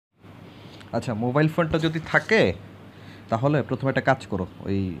আচ্ছা, মোবাইল ফোনটা যদি থাকে তাহলে প্রথমে একটা কাজ করো,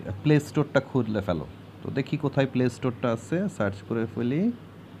 ওই প্লে স্টোরটা খুলে ফেলো। তো দেখি কোথায় প্লে স্টোরটা আছে, সার্চ করে ফেলি।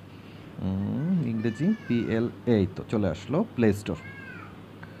 ইংরেজি PL, এই তো চলে আসলো প্লে স্টোর।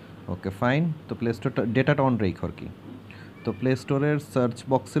 Okay fine. তো প্লে স্টোরটা ডেটাটা অন রেখো আর কি। তো প্লে স্টোরের সার্চ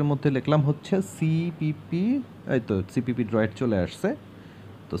বক্সের মধ্যে লিখলাম হচ্ছে সিপিপি, এই তো সিপিপি ড্রয়েড চলে আসছে।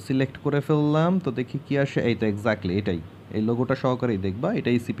 তো সিলেক্ট করে ফেললাম, তো দেখি কি আসে। এই তো এক্স্যাক্টলি এটাই, এই লোগোটা সহকারেই দেখবা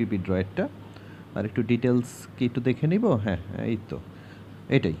এটাই সিপিপি ড্রয়েডটা। আর একটু ডিটেলস কি একটু দেখে নিব। হ্যাঁ, এই তো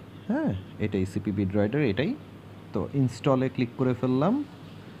এটাই। হ্যাঁ, এটাই সিপিপি ড্রয়েডের এটাই। তো ইনস্টলে ক্লিক করে ফেললাম।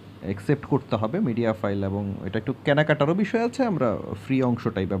 অ্যাকসেপ্ট করতে হবে মিডিয়া ফাইল, এবং এটা একটু কেনাকাটারও বিষয় আছে, আমরা ফ্রি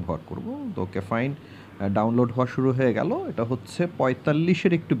অংশটাই ব্যবহার করব। তো ওকে ফাইন, ডাউনলোড হওয়া শুরু হয়ে গেল। এটা হচ্ছে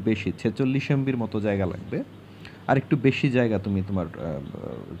 45-এর একটু বেশি, 46 MBর মতো জায়গা লাগবে। আর একটু বেশি জায়গা তুমি তোমার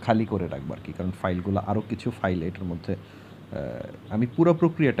খালি করে রাখবা আর কি, কারণ ফাইলগুলো আরও কিছু ফাইল এটার মধ্যে। আমি পুরো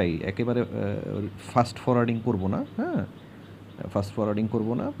প্রক্রিয়াটাই একেবারে ফাস্ট ফরওয়ার্ডিং করব না। হ্যাঁ, ফাস্ট ফরওয়ার্ডিং করব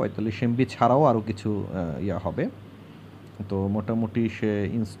না। 45 MB ছাড়াও আরও কিছু ইয়া হবে। তো মোটামুটি সে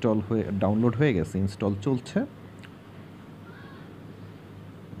ইনস্টল হয়ে ডাউনলোড হয়ে গেছে, ইনস্টল চলছে।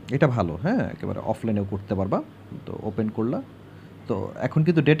 এটা ভালো, হ্যাঁ, একেবারে অফলাইনেও করতে পারবা। তো ওপেন করলা। তো এখন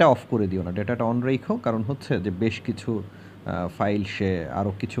কিন্তু ডেটা অফ করে দিও না, ডেটাটা অন রেখো, কারণ হচ্ছে যে বেশ কিছু ফাইল সে,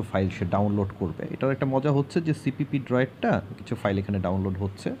 আরও কিছু ফাইল সে ডাউনলোড করবে। এটার একটা মজা হচ্ছে যে সিপিপি ড্রয়েডটা কিছু ফাইল এখানে ডাউনলোড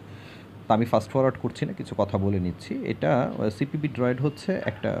হচ্ছে। তা আমি ফাস্ট ফরওয়ার্ড করছি না, কিছু কথা বলে নিচ্ছি। এটা সিপিপি ড্রয়েড হচ্ছে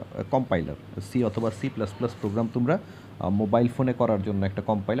একটা কম্পাইলার, সি অথবা C++ প্রোগ্রাম তোমরা মোবাইল ফোনে করার জন্য একটা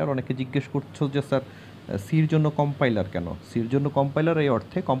কম্পাইলার। অনেকে জিজ্ঞেস করছো যে স্যার সির জন্য কম্পাইলার কেন? সির জন্য কম্পাইলার এই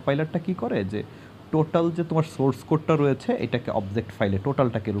অর্থে, কম্পাইলারটা কী করে যে টোটাল যে তোমার সোর্স কোডটা রয়েছে এটাকে অবজেক্ট ফাইলে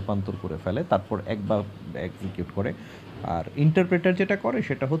টোটালটাকে রূপান্তর করে ফেলে, তারপর একবার এক্সিকিউট করে। আর ইন্টারপ্রেটার যেটা করে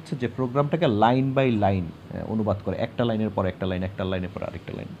সেটা হচ্ছে যে প্রোগ্রামটাকে লাইন বাই লাইন অনুবাদ করে, একটা লাইনের পর একটা লাইন, একটা লাইনের পর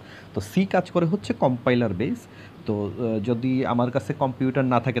আরেকটা লাইন। তো সি কাজ করে হচ্ছে কম্পাইলার বেস। তো যদি আমার কাছে কম্পিউটার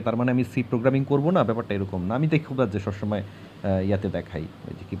না থাকে তার মানে আমি সি প্রোগ্রামিং করব না, ব্যাপারটা এরকম না। আমি দেখব যে সবসময় ইয়াতে দেখাই,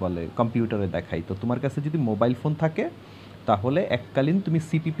 ওই যে কী বলে কম্পিউটারে দেখাই। তো তোমার কাছে যদি মোবাইল ফোন থাকে তাহলে এককালীন তুমি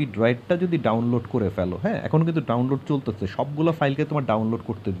সিপিপি ড্রয়েডটা যদি ডাউনলোড করে ফেলো, হ্যাঁ, এখন কিন্তু ডাউনলোড চলতেছে, সবগুলো ফাইলকে তোমার ডাউনলোড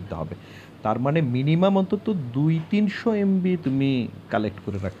করতে দিতে হবে। তার মানে মিনিমাম অন্তত 200-300 MB তুমি কালেক্ট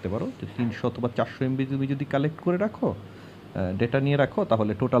করে রাখতে পারো। তো 300 অথবা 400 MB তুমি যদি কালেক্ট করে রাখো, ডেটা নিয়ে রাখো,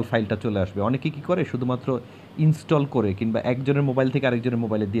 তাহলে টোটাল ফাইলটা চলে আসবে। অনেকে কী করে শুধুমাত্র ইনস্টল করে কিংবা একজনের মোবাইল থেকে আরেকজনের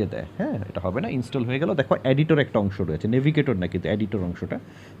মোবাইলে দিয়ে দেয়। হ্যাঁ, এটা হবে না। ইনস্টল হয়ে গেল, দেখো এডিটর একটা অংশ রয়েছে, নেভিগেটর না কিন্তু এডিটর অংশটা।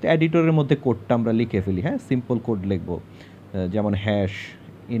 তো এডিটরের মধ্যে কোডটা আমরা লিখে ফেলি। হ্যাঁ, সিম্পল কোড লিখবো, যেমন হ্যাশ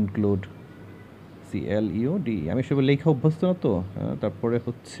ইনক্লুড CLUD, আমি সব লেখা অভ্যস্ত না তো। তারপরে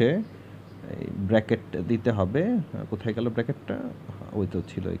হচ্ছে এই ব্র্যাকেট দিতে হবে। কোথায় গেল ব্র্যাকেটটা? ওই তো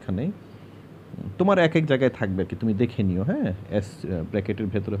ছিল এখানেই। তোমার এক এক জায়গায় থাকবে আর কি, তুমি দেখে নিও। হ্যাঁ, ব্র্যাকেটের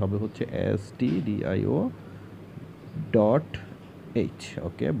ভেতরে হবে হচ্ছে stdio.h।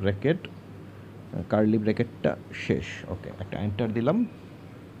 ওকে, ব্র্যাকেট, কার্লি ব্র্যাকেটটা শেষ। ওকে, একটা এন্টার দিলাম।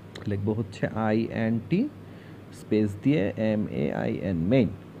 লিখবো হচ্ছে INT স্পেস দিয়ে MAIN, মেইন।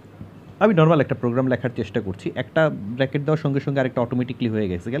 আমি নর্মাল একটা প্রোগ্রাম লেখার চেষ্টা করছি, একটা ব্র্যাকেট দেওয়ার সঙ্গে সঙ্গে আরেকটা অটোমেটিকলি হয়ে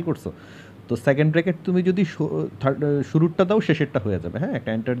গেছে, খেয়াল করছো? তো সেকেন্ড ব্র্যাকেট তুমি যদি শুরুরটা দাও শেষেরটা হয়ে যাবে। হ্যাঁ,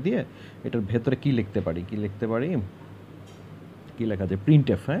 একটা এন্টার দিয়ে এটার ভেতরে কী লিখতে পারি, কী লেখা যায়,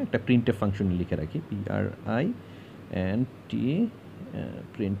 প্রিন্টএফ। হ্যাঁ, একটা প্রিন্টএফ ফাংশন লিখে রাখি, PRINT,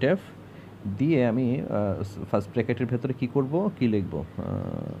 প্রিন্টএফ দিয়ে আমি ফার্স্ট ব্র্যাকেটের ভেতরে কী করব, কী লিখব?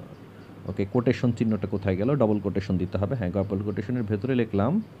 ওকে, কোটেশন চিহ্নটা কোথায় গেল? ডবল কোটেশন দিতে হবে। হ্যাঁ, ডবল কোটেশনের ভেতরে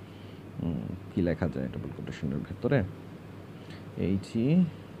লিখলাম, কী লেখা যায় ডবল কোটেশনের ভেতরে?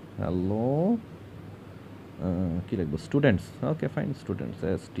 হ্যালো, কী লিখবো? Students. Okay fine, students,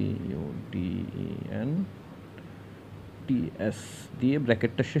 STUDENTS দিয়ে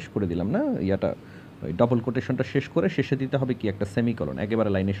ব্র্যাকেটটা শেষ করে দিলাম না, ইয়াটা ওই ডবল কোটেশনটা শেষ করে শেষে দিতে হবে কি একটা সেমিকলন, একেবারে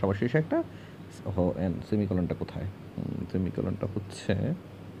লাইনের সবার শেষে একটা। সেমিকলনটা কোথায়? সেমিকলনটা হচ্ছে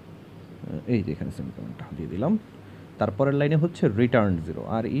এই যে এখানে, সেমিকলনটা দিয়ে দিলাম। তারপরের লাইনে হচ্ছে রিটার্ন 0,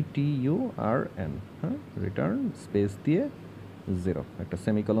 RETURN। হ্যাঁ, রিটার্ন স্পেস দিয়ে 0, একটা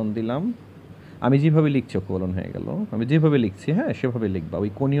সেমিকলন দিলাম। আমি যেভাবে লিখছি কোলন হয়ে গেল, আমি যেভাবে লিখছি হ্যাঁ সেভাবে লিখবা, ওই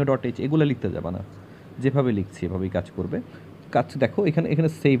কোনীয় .h এগুলো লিখতে যাবা না, যেভাবে লিখছি এভাবেই কাজ করবে। কাজ দেখো, এখানে এখানে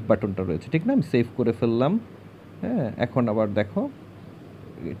সেভ বাটনটা রয়েছে, ঠিক না? আমি সেভ করে ফেললাম। হ্যাঁ, এখন আবার দেখো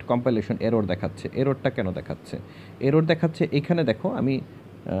কম্পাইলেশন এরর দেখাচ্ছে। এররটা কেন দেখাচ্ছে? এরর দেখাচ্ছে এখানে দেখো, আমি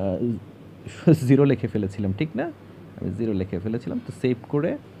 0 লিখে ফেলেছিলাম, ঠিক না? আমি 0 লিখে ফেলেছিলাম। তো সেভ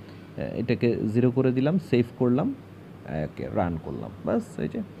করে এটাকে 0 করে দিলাম, সেভ করলাম, একে রান করলাম, বাস। এই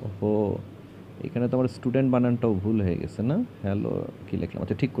যে ওহো, এখানে তো আমার স্টুডেন্ট বানানটাও ভুল হয়ে গেছে না? হ্যালো কী লিখলাম?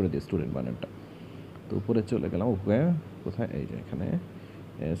 আচ্ছা, ঠিক করে দিই স্টুডেন্ট বানানটা। তো উপরে চলে গেলাম, ওকে কোথায়? এই যে এখানে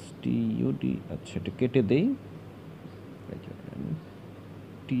STUD, আচ্ছা এটা কেটে দেই,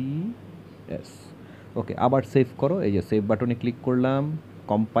 TS। ওকে, আবার সেভ করো, এই যে সেভ বাটনে ক্লিক করলাম,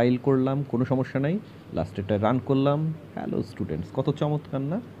 কম্পাইল করলাম, কোনো সমস্যা নাই, লাস্টেরটা রান করলাম। হ্যালো স্টুডেন্টস, কত চমৎকার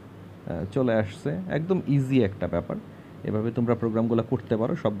না? চলে আসছে, একদম ইজি একটা ব্যাপার। এভাবে তোমরা প্রোগ্রামগুলো করতে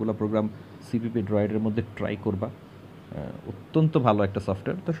পারো, সবগুলো প্রোগ্রাম সিপিপি ড্রয়েডের মধ্যে ট্রাই করবা। অত্যন্ত ভালো একটা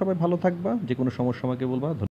সফটওয়্যার। তো সবাই ভালো থাকবা, যে কোনো সমস্যা আমাকে বলবা।